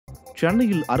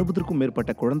சென்னையில் 60க்கும்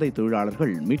மேற்பட்ட குழந்தை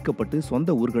தொழிலாளர்கள் மீட்கப்பட்டு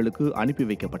சொந்த ஊர்களுக்கு அனுப்பி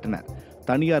வைக்கப்பட்டனர்.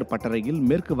 தனியார் பட்டறையில்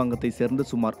மேற்கு வங்கத்தை சேர்ந்த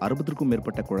சுமார் 60க்கும்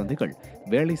மேற்பட்ட குழந்தைகள்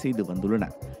வேலை செய்து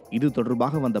வந்துள்ளனர். இது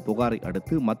தொடர்பாக வந்த புகாரை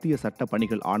அடுத்து மத்திய சட்ட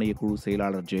பணிகள் ஆணையக்குழு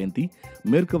செயலாளர் ஜெயந்தி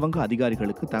மேற்கு வங்க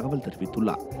அதிகாரிகளுக்கு தகவல்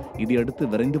தெரிவித்துள்ளார்.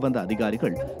 இதையடுத்து விரைந்து வந்த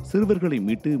அதிகாரிகள் சிறுவர்களை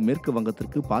மீட்டு மேற்கு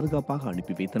வங்கத்திற்கு பாதுகாப்பாக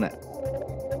அனுப்பி வைத்தனர்.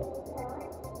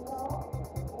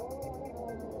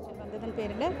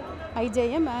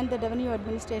 IJM and the revenue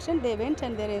administration they went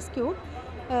and they rescued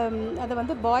அதை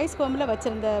வந்து பாய்ஸ் ஹோமில்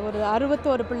வச்சுருந்த ஒரு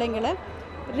 61 பிள்ளைங்களை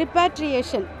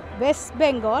ரிப்பாட்ரியேஷன் வெஸ்ட்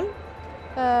பெங்கால்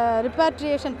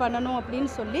ரிப்பாட்ரியேஷன் பண்ணணும்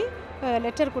அப்படின்னு சொல்லி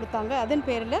லெட்டர் கொடுத்தாங்க. அதன்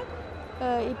பேரில்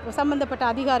இப்போ சம்மந்தப்பட்ட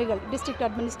அதிகாரிகள் district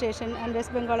administration and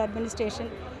west Bengal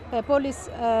administration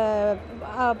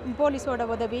போலீஸோட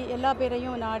உதவி எல்லா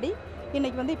பேரையும் நாடி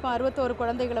இன்றைக்கி வந்து இப்போ 61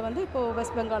 குழந்தைகளை வந்து இப்போது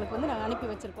வெஸ்ட் பெங்காலுக்கு வந்து நாங்கள் அனுப்பி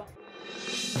வச்சுருக்கோம்.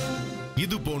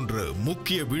 இது போன்ற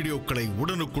முக்கிய வீடியோக்களை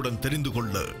உடனுக்குடன் தெரிந்து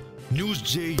கொள்ள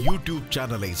NewsJ யூடியூப்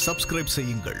சேனலை சப்ஸ்கிரைப்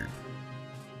செய்யுங்கள்.